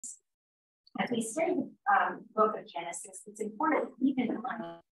As we study the book of Genesis, it's important to keep in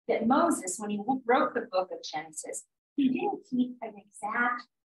mind that Moses, when he wrote the book of Genesis, he didn't keep an exact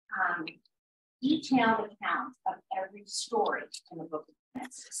detailed account of every story in the book of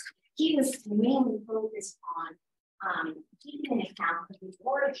Genesis. He was mainly focused on keeping an account of the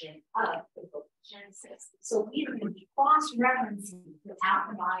origin of the book of Genesis. So we are going to be cross-referencing throughout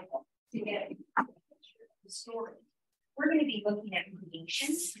the Bible to get a picture of the story. We're going to be looking at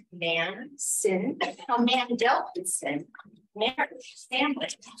creation, man, sin, how man dealt with sin, marriage, family,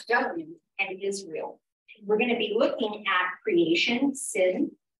 government, and Israel. We're going to be looking at creation,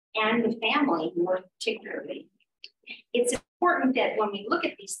 sin, and the family more particularly. It's important that when we look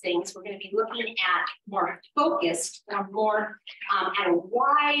at these things, we're going to be looking at more focused or more at a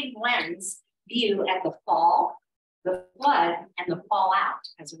wide lens view at the fall, the flood, and the fallout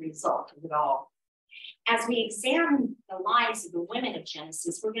as a result of it all. As we examine the lives of the women of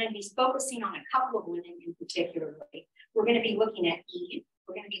Genesis, we're going to be focusing on a couple of women in particular. We're going to be looking at Eve.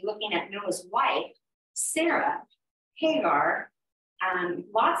 We're going to be looking at Noah's wife, Sarah, Hagar,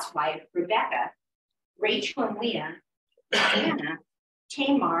 Lot's wife, Rebecca, Rachel and Leah, Diana,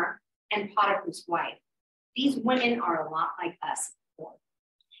 Tamar, and Potiphar's wife. These women are a lot like us.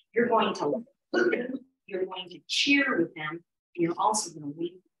 You're going to look at them, you're going to cheer with them, and you're also going to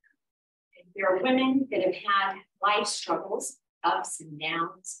weep with them. There are women that have had life struggles, ups and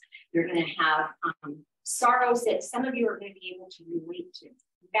downs. You're going to have sorrows that some of you are going to be able to relate to.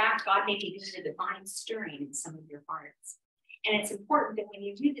 In fact, God may be doing a divine stirring in some of your hearts. And it's important that when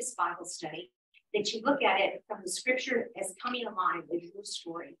you do this Bible study, that you look at it from the scripture as coming alive with your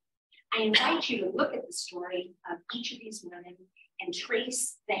story. I invite you to look at the story of each of these women and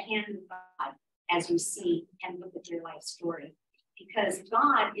trace the hand of God as you see and look at their life story. Because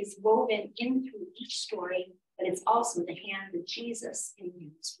God is woven in through each story, but it's also the hand of Jesus in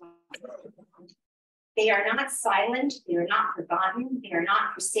you as well. They are not silent, they are not forgotten, they are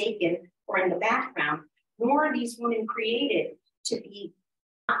not forsaken or in the background, nor are these women created to be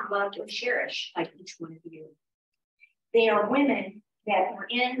not loved or cherished like each one of you. They are women that are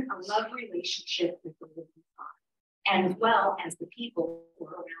in a love relationship with the living God, and as well as the people who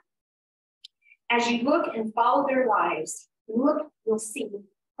are around them. As you look and follow their lives, you'll see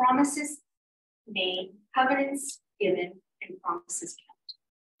promises made, covenants given, and promises kept.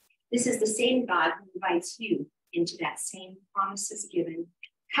 This is the same God who invites you into that same promises given,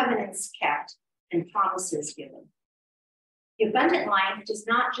 covenants kept, and promises given. The abundant life does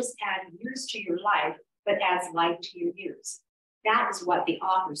not just add years to your life, but adds life to your years. That is what the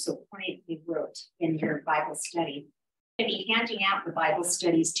author so poignantly wrote in your Bible study. I'm going to be handing out the Bible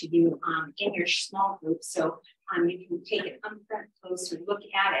studies to you in your small group, so you can take it up front closer, look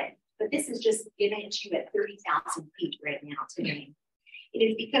at it. But this is just giving it to you at 30,000 feet right now today. It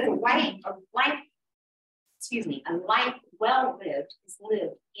is because a life well lived is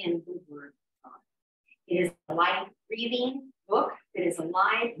lived in the Word of God. It is a life-breathing book that is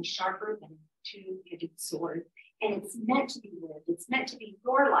alive and sharper than a two-edged sword. And it's meant to be lived. It's meant to be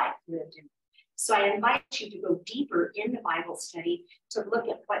your life lived in. So I invite you to go deeper in the Bible study to look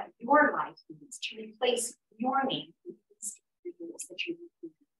at what your life needs, to replace your name with the rules that you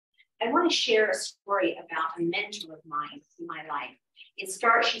need. I want to share a story about a mentor of mine in my life.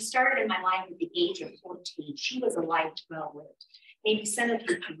 She started in my life at the age of 14. She was a life well lived. Maybe some of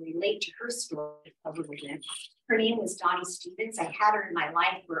you can relate to her story a little bit. Her name was Dottie Stevens. I had her in my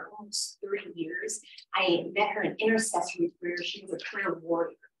life for almost 30 years. I met her in intercessory prayer. She was a prayer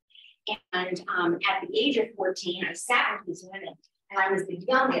warrior. And at the age of 14, I sat with these women, and I was the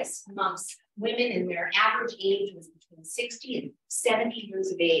youngest amongst women, and their average age was between 60 and 70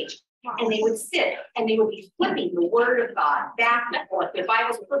 years of age. And they would sit and they would be flipping the Word of God back and forth. Their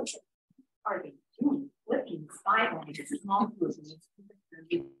Bibles were flipping. What are they doing? Flipping the Bible into small groups.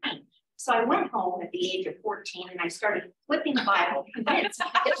 So I went home at the age of 14 and I started flipping the Bible, convinced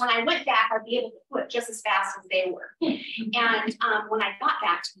that when I went back, I'd be able to flip just as fast as they were. And when I got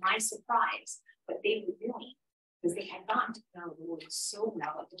back, to my surprise, what they were doing was they had gotten to know the Word so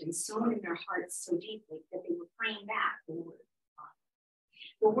well, it had been sown in their hearts so deeply that they were praying back the Word.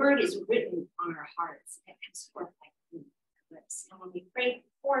 The Word is written on our hearts. It comes forth like food on our lips. And when we pray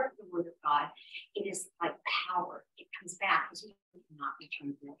forth the Word of God, it is like power. It comes back because we cannot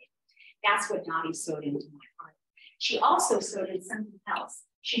return void. That's what Dottie sowed into my heart. She also sowed in something else.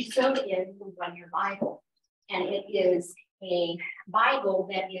 She sowed in the 1-Year Bible. And it is a Bible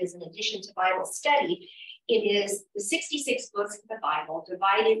that is, in addition to Bible study, it is the 66 books of the Bible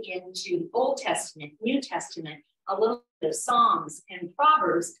divided into Old Testament, New Testament, a little bit of Psalms and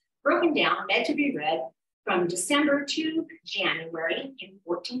Proverbs, broken down, meant to be read from December to January in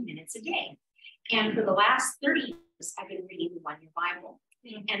 14 minutes a day. And for the last 30 years, I've been reading the One-Year Bible.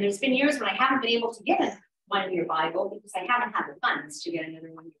 And there's been years when I haven't been able to get a one-year Bible because I haven't had the funds to get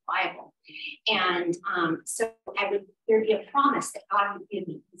another one-year Bible. And so there'd be a promise that God would give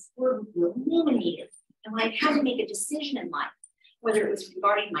me. His word would be illuminated. And when I had to make a decision in life, whether it was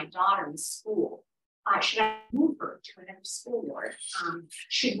regarding my daughter in school, should I move her to another school, Lord?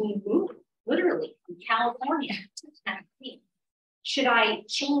 Should we move literally from California to Tennessee? Should I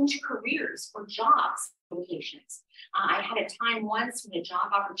change careers or jobs locations? I had a time once when a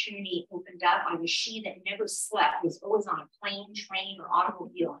job opportunity opened up. I was she that never slept, was always on a plane, train, or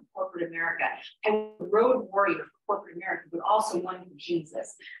automobile in corporate America. I was a road warrior for corporate America, but also one for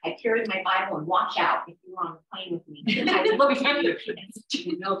Jesus. I carried my Bible and watch out if you were on the plane with me. I would look at you and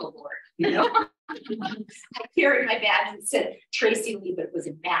you know the Lord, you know? I carried my badge that said Tracy Lee, but it was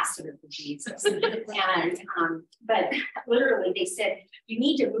ambassador for Jesus. And but literally they said, you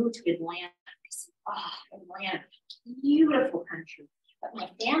need to move to Atlanta. I said, oh, Atlanta, beautiful country. But my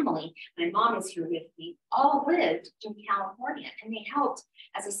family, my mom is here with me, all lived in California, and they helped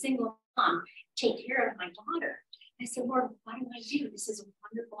as a single mom take care of my daughter. I said, Lord, what do I do? This is a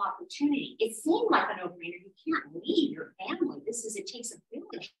wonderful opportunity. It seemed like a no-brainer. You can't leave your family. It takes a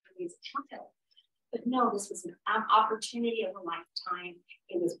village to raise a child. But no, this was an opportunity of a lifetime.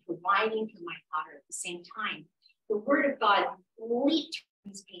 It was providing for my daughter at the same time. The word of God leaped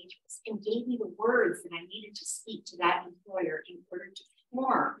from these pages and gave me the words that I needed to speak to that employer in order to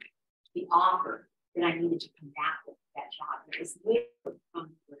form the offer that I needed to come back with that job. It was literally from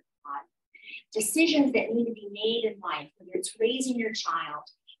the word of God. Decisions that need to be made in life, whether it's raising your child,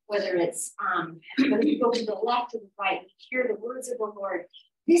 whether it's whether you go to the left or the right, you hear the words of the Lord.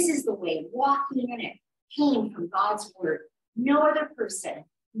 This is the way, walking in it, came from God's word. No other person,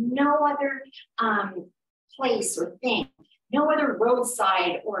 no other place or thing, no other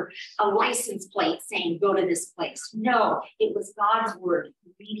roadside or a license plate saying, go to this place. No, it was God's word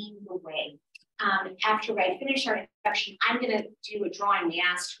leading the way. After I finish our introduction, I'm going to do a drawing. They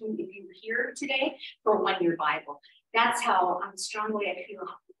asked who, if you were here today, for a one-year Bible. That's how strongly I feel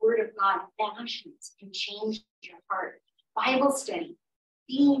the word of God fashions and changes your heart. Bible study.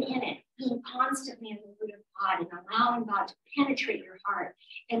 Being in it, being constantly in the word of God and allowing God to penetrate your heart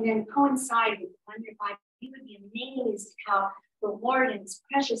and then coincide with the one-year Bible, you would be amazed how the Lord and His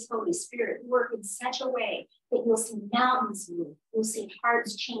precious Holy Spirit work in such a way that you'll see mountains move, you'll see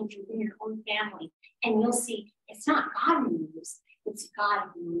hearts change within your own family, and you'll see it's not God who moves, it's God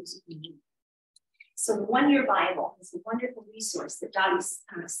who moves in you. So the one-year Bible is a wonderful resource that Dottie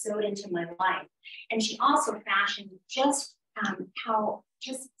sewed into my life. And she also fashioned just how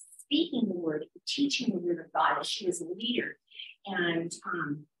just speaking the word, teaching the word of God as she was a leader. And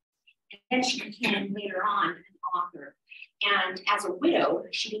then she became later on an author. And as a widow,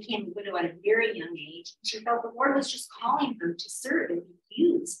 she became a widow at a very young age. She felt the Lord was just calling her to serve and be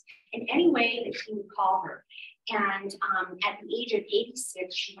used in any way that He would call her. And at the age of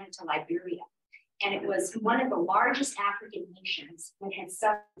 86, she went to Liberia. And it was one of the largest African nations that had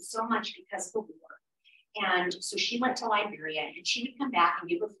suffered so much because of the war. And so she went to Liberia, and she would come back and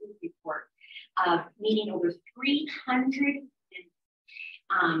give a food report of meeting over 300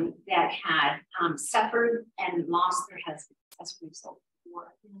 women that had suffered and lost their husbands as a result of the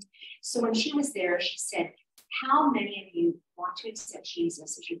war. So when she was there, she said, how many of you want to accept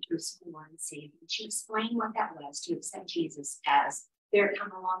Jesus as your personal Lord and Savior? And she explained what that was, to accept Jesus as their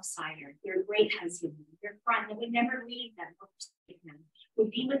come alongside her, their great husband, their friend that would never leave them or forsake them,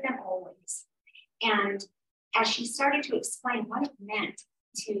 would be with them always. And as she started to explain what it meant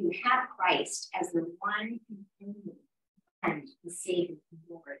to have Christ as the one and the Savior, the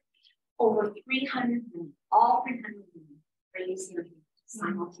Lord, over 300 women, all 300 women, raised their hands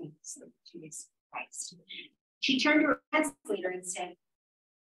simultaneously to receive Christ. She turned to her translator and said,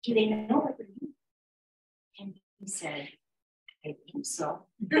 do they know what they're doing? And he said, I think so.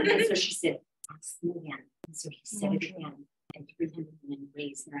 And so she said, ask them again. And so he said it again, and 300 women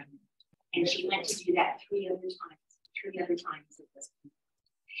raised their hands. And she went to do that three other times at this point.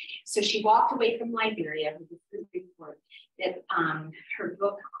 So she walked away from Liberia with a fruit report that her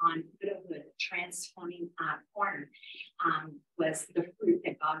book on widowhood, Transforming Corn, was the fruit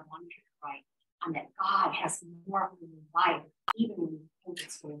that God wanted her to write, and that God has more in life, even when you think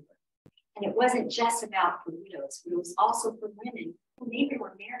it's over. And it wasn't just about for widows, but it was also for women who maybe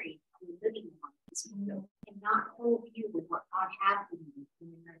were married and living among this widow and not whole view with what God had for them in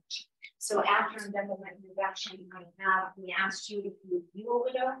the marriage. So after I'm done with my introduction, we asked you if you were a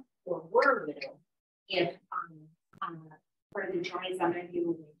widow or were a widow. If part of the drawings I'm going to do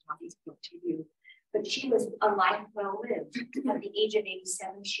when Tommy's book to you, but she was a life well lived. At the age of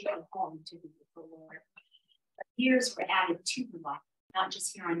 87, she went home to be with the Lord. But years were added to her life, not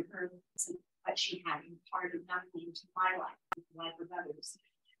just here on earth, but she had imparted not only into my life, but the life of others.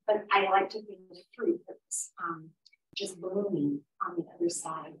 But I like to think of the fruit that was just blooming on the other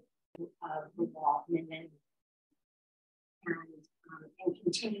side of the wall, and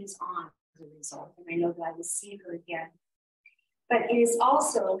continues on as a result. And I know that I will see her again. But it is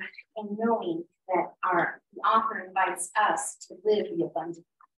also in knowing that the author invites us to live the abundant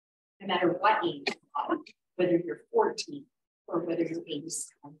life, no matter what age you are, whether you're 14 or whether you're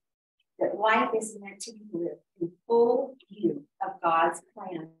 87. That life is meant to be lived in full view of God's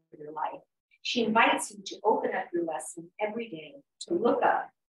plan for your life. She invites you to open up your lesson every day, to look up,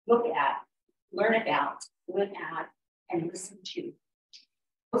 look at, learn about, live at, and listen to.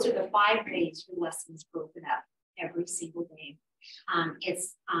 Those are the 5 ways your lesson is broken up every single day.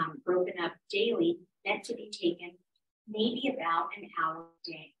 It's broken up daily, meant to be taken maybe about an hour a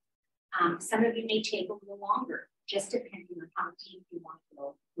day. Some of you may take a little longer, just depending on how deep you want to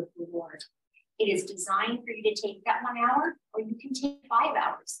go with the Lord. It is designed for you to take that 1 hour, or you can take 5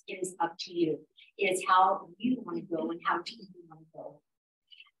 hours. It is up to you. It is how you want to go and how deep you want to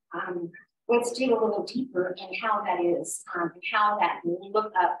go. Let's dig a little deeper in how that is, and how that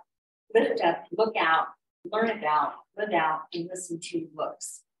look up, lift up, look out, learn about, live out, and listen to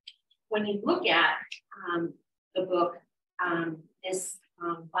looks. When you look at the book, this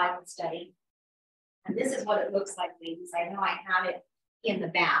Bible study, and this is what it looks like, ladies. I know I have it in the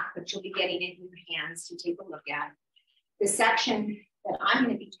back, but you'll be getting it in your hands to take a look at. The section that I'm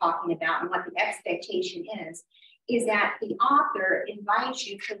going to be talking about and what the expectation is that the author invites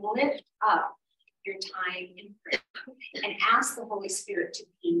you to lift up your time in prayer and ask the Holy Spirit to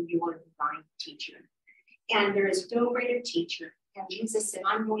be your divine teacher. And there is no greater teacher. And Jesus said,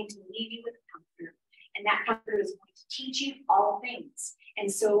 I'm going to leave you with a comforter, and that comforter is going to teach you all things. And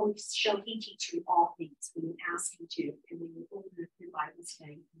so shall he teach you all things when you ask him to, and when you open up your Bible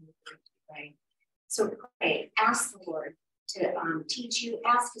study and you pray. So pray, ask the Lord to teach you,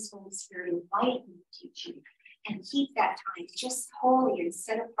 ask his Holy Spirit, invite him to teach you, and keep that time just holy and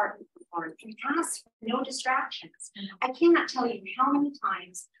set apart with the Lord, and ask for no distractions. I cannot tell you how many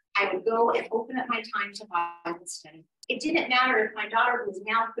times I would go and open up my time to Bible study. It didn't matter if my daughter was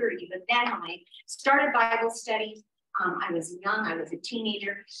now 30, but then when I started Bible study, I was young, I was a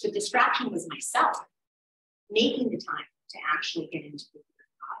teenager. The distraction was myself, making the time to actually get into the Word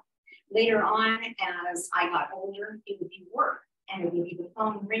of God. Later on, as I got older, it would be work, and it would be the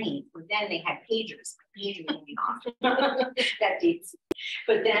phone ringing. Or then they had pagers. My pager going off. That dates.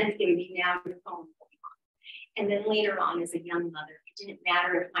 But then it would be now the phone going on. And then later on, as a young mother, it didn't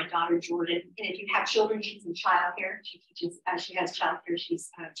matter if my daughter Jordan, and if you have children, she's in childcare. She teaches. She has childcare.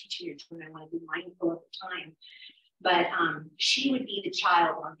 She's teaching your children. I want to be mindful of the time. But she would be the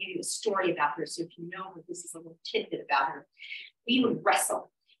child. I'll give you a story about her, so if you know her, this is a little tidbit about her. We would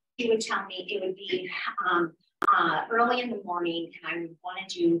wrestle. She would tell me it would be early in the morning, and I would want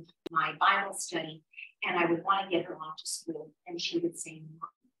to do my Bible study, and I would want to get her off to school. And she would say,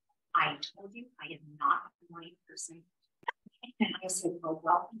 I told you I am not a morning person. And I said, well,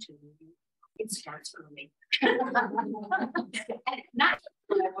 welcome to you. It starts early. And not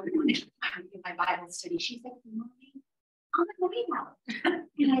when I wanted to do my Bible study. She said, Mommy, I'm a movie now.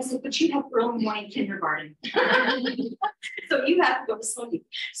 And I said, but you have early morning kindergarten. So you have to go to sleep.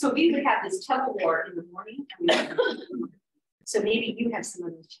 So we would have this tug of war in the morning. So maybe you have some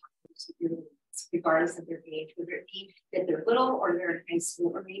of those challenges, regardless of their age, whether it be that they're little or they're in high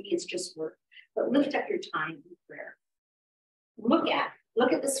school, or maybe it's just work. But lift up your time in prayer. Look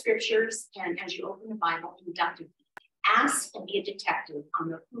at the scriptures, and as you open the Bible, inductively, ask and be a detective on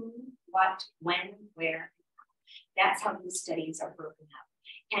the who, what, when, where. That's how these studies are broken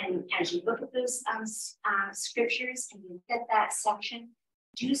up. And as you look at those scriptures and you get that section,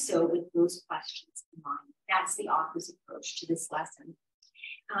 do so with those questions in mind. That's the author's approach to this lesson.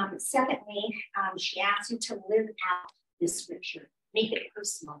 Secondly, she asks you to live out this scripture. Make it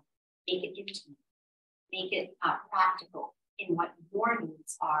personal, make it intimate, make it practical in what your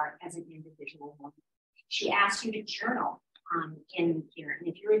needs are as an individual woman. She asks you to journal in here. And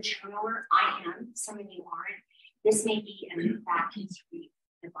if you're a journaler, I am, some of you aren't, this may be a new practice for you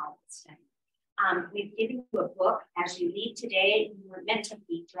in the Bible study. We've given you a book as you leave today. You were meant to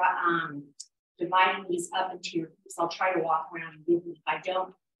be dividing these up into your groups. I'll try to walk around and give them. If I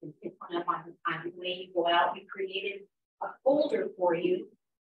don't, then pick one up on the way you go out. We created a folder for you.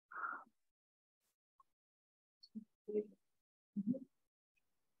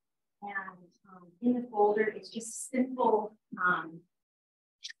 And in the folder, it's just a simple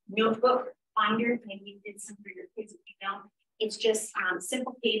notebook binder. Maybe you did some for your kids if you don't. It's just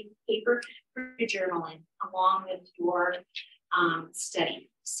simple paper for your journal in along with your study.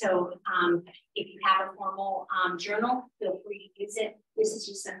 So if you have a formal journal, feel free to use it. This is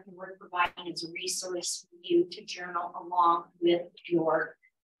just something we're providing as a resource for you to journal along with your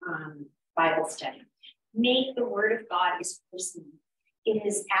Bible study. Make the Word of God is personal. It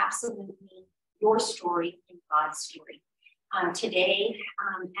is absolutely your story and God's story. Today,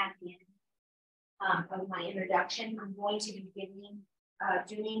 at the end of my introduction, I'm going to be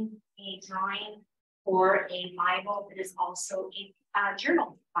doing a drawing for a Bible that is also a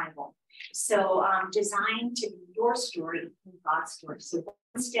journal Bible. So designed to be your story and God's story. So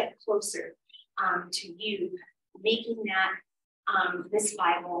one step closer to you, making that this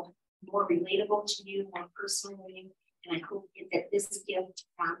Bible more relatable to you, more personally. And I hope that this gift,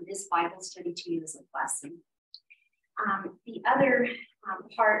 this Bible study to you is a blessing. The other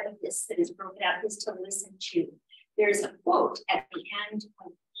part of this that is broken out is to listen to. There's a quote at the end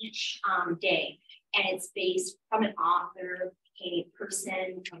of each day, and it's based from an author, a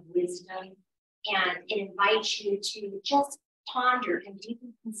person of wisdom, and it invites you to just ponder and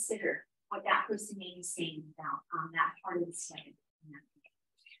deeply consider what that person may be saying about that part of the study.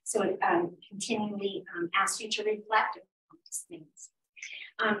 So it continually asks you to reflect on these things.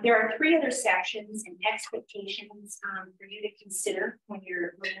 There are 3 other sections and expectations for you to consider when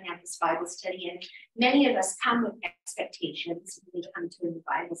you're looking at this Bible study. And many of us come with expectations when we come to the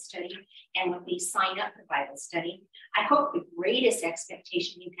Bible study and when we sign up for Bible study. I hope the greatest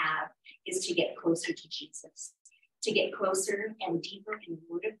expectation you have is to get closer to Jesus, to get closer and deeper in the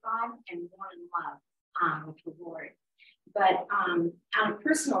Word of God and more in love with the Lord. But on a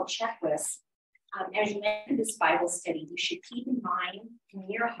personal checklist, as you enter this Bible study, you should keep in mind in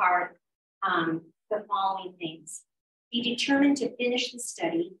your heart the following things. Be determined to finish the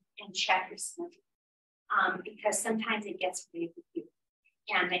study and check yourself because sometimes it gets away with you.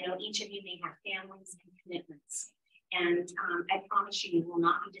 And I know each of you may have families and commitments. And I promise you, you will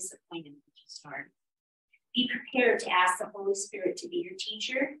not be disappointed when you start. Be prepared to ask the Holy Spirit to be your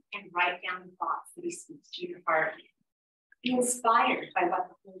teacher and write down the thoughts that He speaks to your heart. Be inspired by what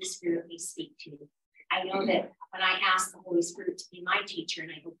the Holy Spirit may speak to you. I know that when I ask the Holy Spirit to be my teacher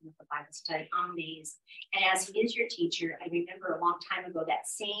and I open up the Bible study, I'm amazed. And as He is your teacher, I remember a long time ago that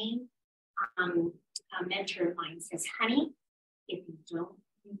same mentor of mine says, honey, if you don't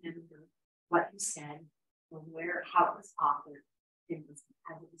remember what you said or how it was authored, then it was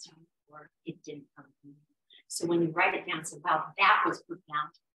because it was done before, it didn't come from you. So when you write it down, say, wow, that was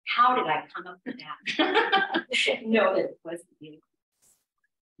profound. How did I come up with that? Know that it wasn't you.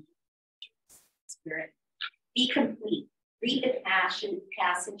 Spirit. Be complete. Read the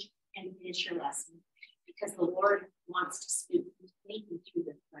passage and finish your lesson because the Lord wants to speak completely through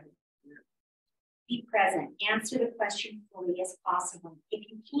the Word. Be present. Answer the question fully as possible. If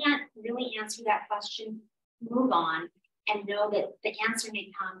you can't really answer that question, move on and know that the answer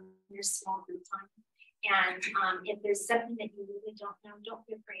may come in your small group time. And if there's something that you really don't know, don't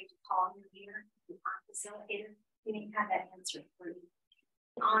be afraid to call your leader, the facilitator. We may have that answer for you.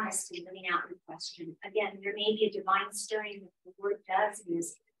 Be honest in living out your question. Again, there may be a divine stirring that the Word does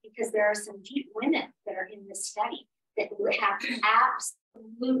is because there are some deep women that are in this study that will have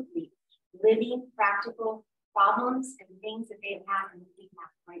absolutely living practical problems and things that they've had and we have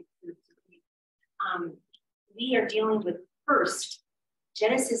right through. We are dealing with first.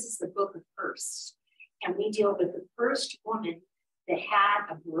 Genesis is the book of first. And we deal with the first woman that had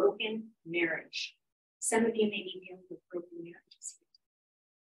a broken marriage. Some of you may be dealing with broken marriages.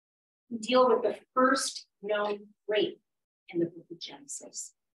 We deal with the first known rape in the book of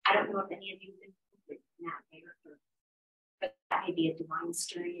Genesis. I don't know if any of you have been in that way or heard, but that may be a divine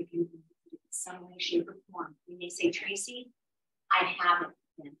stirring if you in some way, shape, or form. You may say, Tracy, I haven't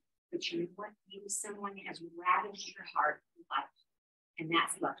been, but you know what? You as someone that has ravaged your heart and life, and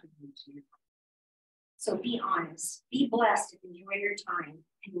that's left with you to your heart. So be honest, be blessed, and enjoy your time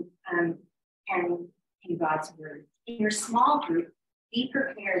in God's Word. In your small group, be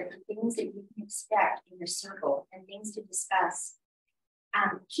prepared for things that you can expect in your circle and things to discuss.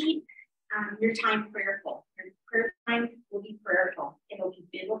 Keep your time prayerful. Your prayer time will be prayerful. It'll be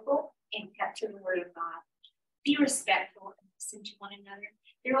biblical and kept to the Word of God. Be respectful and listen to one another.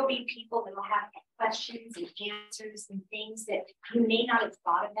 There will be people that will have questions and answers and things that you may not have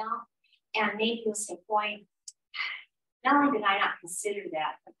thought about. And maybe you'll say, boy, not only did I not consider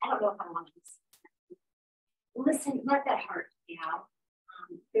that, but I don't know if I want to listen, let that heart be out.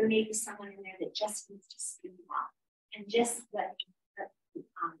 There may be someone in there that just needs to speak out and just let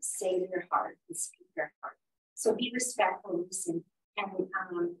say to their heart and speak their heart. So be respectful, listen, and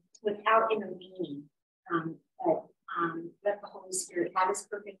without intervening, but let the Holy Spirit have His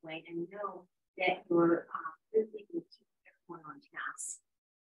perfect way, and know that you're really going to keep everyone on task.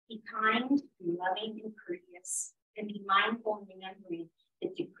 Be kind, be loving, and courteous, and be mindful and remembering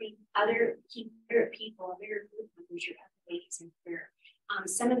that to keep other people, other group members, your other ladies in prayer.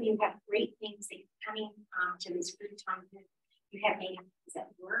 Some of you have great things that you're coming to this group time. You have maybe things at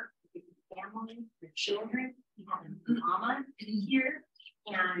work, with your family, your children. You have a mama here,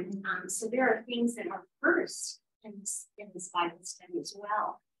 and so there are things that are first in this Bible study as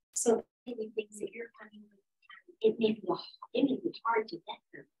well. So maybe things that you're coming with, it may be hard to get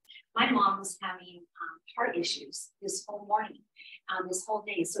through. My mom was having heart issues this whole morning, this whole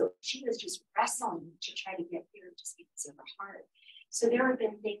day. So she was just wrestling to try to get here just because of her heart. So there have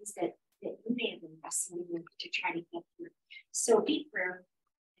been things that you may have been wrestling with to try to get through. So be prayerful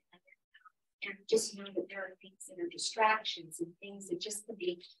and just know that there are things that are distractions and things that just could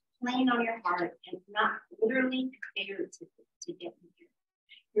be playing on your heart and not literally prepared to get you here.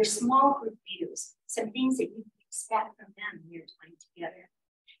 Your small group leaders, some things that you can expect from them in your time together,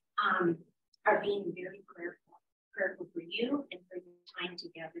 are being very prayerful for you and for your time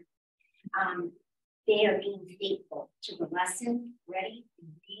together. They are being faithful to the lesson, ready and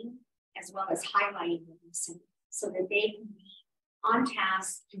reading, as well as highlighting the lesson so that they can be on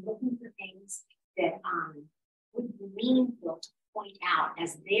task and looking for things that would be meaningful to point out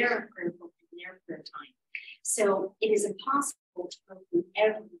as their prayerful in their prayer time. So it is impossible to go through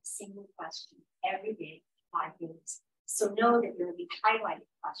every single question every day, 5 days. So know that there will be highlighted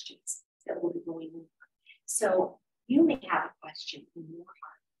questions that will be going over. So you may have a question in your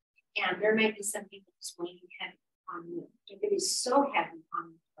heart, and there might be something that's weighing heavy on you. If it is so heavy on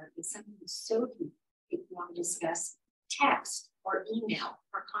your heart, if something is so deep, if you want to discuss, text or email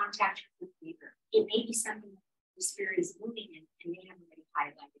or contact your leader. It may be something that the Spirit is moving in and they haven't already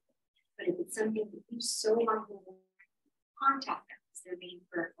highlighted it. But if it's something that you so want to contact them, because they're being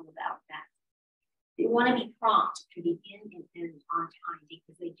prayerful about that. They want to be prompt to begin and end on time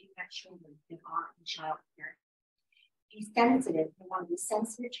because they do have children that are in child care. Be sensitive. They want to be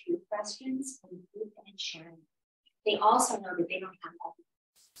sensitive to your questions and sharing. They also know that they don't have all the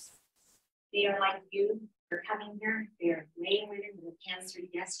answers. They are like you. They're coming here. They're laying it into the cancer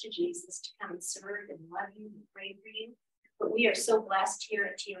yes to Jesus to come and serve and love you and pray for you. But we are so blessed here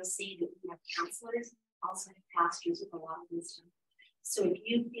at TLC that we have counselors, also have pastors with a lot of wisdom. So if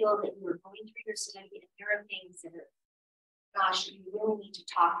you feel that you are going through your study and there are things that are, gosh, you really need to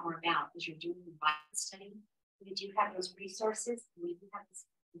talk more about as you're doing the Bible study, we do have those resources. We do have this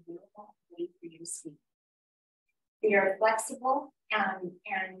available way for you to see. They are flexible, and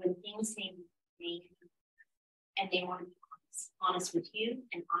when things seem made, and they want to be honest with you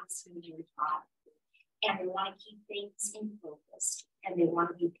and honest with your God. And they want to keep things in focus, and they want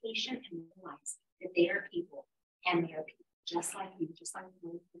to be patient and realize that they are people, and they are people just like you, just like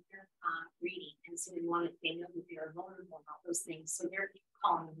you with their reading. And so they know that they are vulnerable about those things. So they're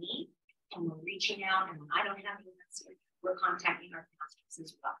calling me, and we're reaching out, and when I don't have the answer, we're contacting our pastors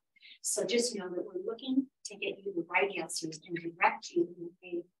as well. So just know that we're looking to get you the right answers and direct you in the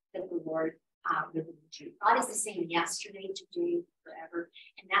way that the Lord really needs you. God is the same yesterday, today, forever,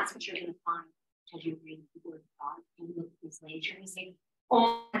 and that's what you're going to find as you read the Word of God and look at these ladies. You're going to say,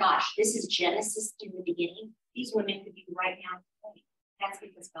 oh my gosh, this is Genesis in the beginning. These women could be right now today. That's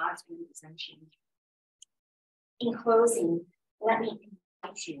because God's Word is unchanged. In closing, let me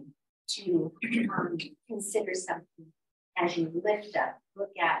invite you to consider something as you lift up,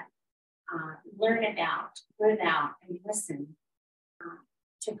 look at, learn about, live out, and listen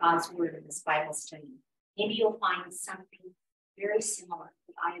to God's Word in this Bible study. Maybe you'll find something very similar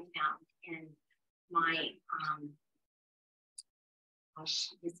that I have found in my,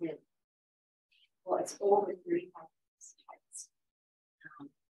 it's over 35 years.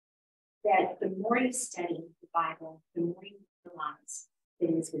 That the more you study the Bible, the more you realize that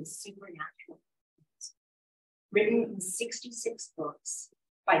it has been supernatural. Written in 66 books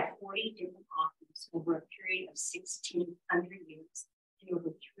by 40 different authors over a period of 1,600 years in over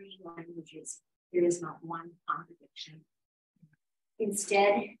 3 languages, there is not one contradiction.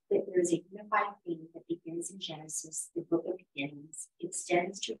 Instead, that there is a unified theme that begins in Genesis, the book of beginnings,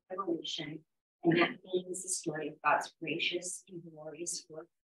 extends to Revelation, and that theme is the story of God's gracious and glorious work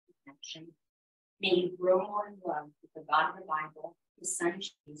of redemption. May you grow more in love with the God of the Bible, His Son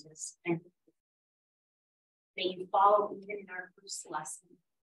Jesus, and may you follow even in our first lesson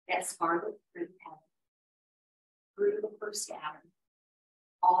that scarlet through heaven, through the first Adam,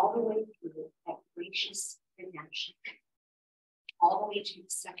 all the way through that gracious redemption, all the way to the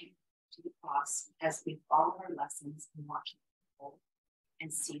second, to the cross, as we follow our lessons and watch it unfold.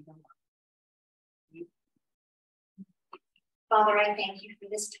 and see the love. Father, I thank you for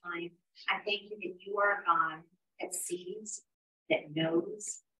this time. I thank you that you are a God that sees, that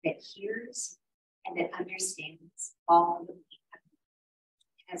knows, that hears, and that understands all that we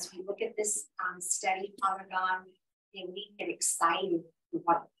have. As we look at this study, Father God, may we get excited for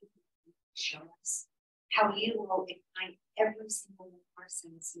what you show us, how you will ignite every single one of our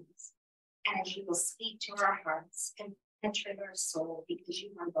senses, and as you will speak to our hearts and penetrate our soul, because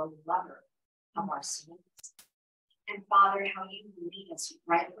you are the lover of our souls. And Father, how you lead us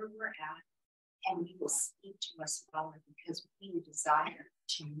right where we're at, and you will speak to us, Father, because we desire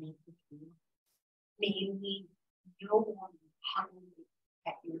to meet with you. May you leave no one hungry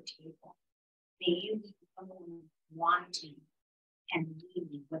at your table. May you leave no one wanting and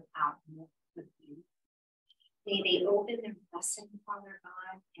needy without more with you. May they open their blessing, Father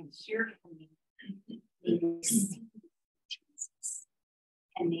God, and hear from you. May they see Jesus,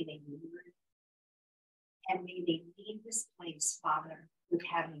 and may they learn. And may they leave this place, Father, with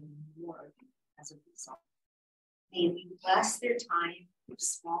having more as a result. May we bless their time with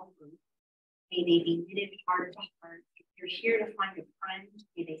small group. May they be knitted heart to heart. If you're here to find a friend,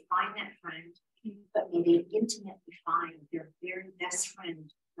 may they find that friend, but may they intimately find their very best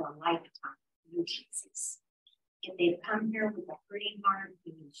friend for a lifetime, you, Jesus. If they've come here with a hurting heart,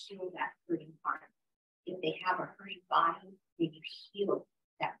 may you heal that hurting heart. If they have a hurting body, may you heal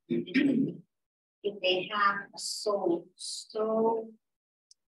that hurting body. If they have a soul so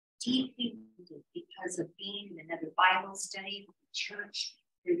deeply rooted because of being in another Bible study with the church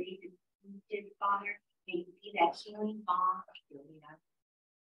where they've been wounded, Father, may you be that healing balm of Gilead.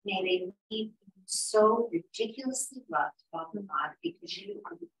 May they be so ridiculously loved, Father God, because you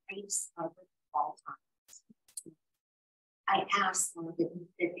are the greatest lover of all times. I ask, Lord, that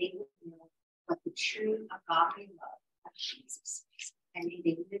they would know what the true agape love of Jesus is. And may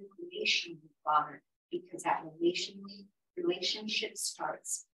they live relationally, Father, because that relationship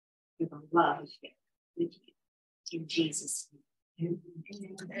starts with a love affair with you. In Jesus' name.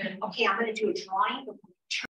 Okay, I'm going to do a drawing before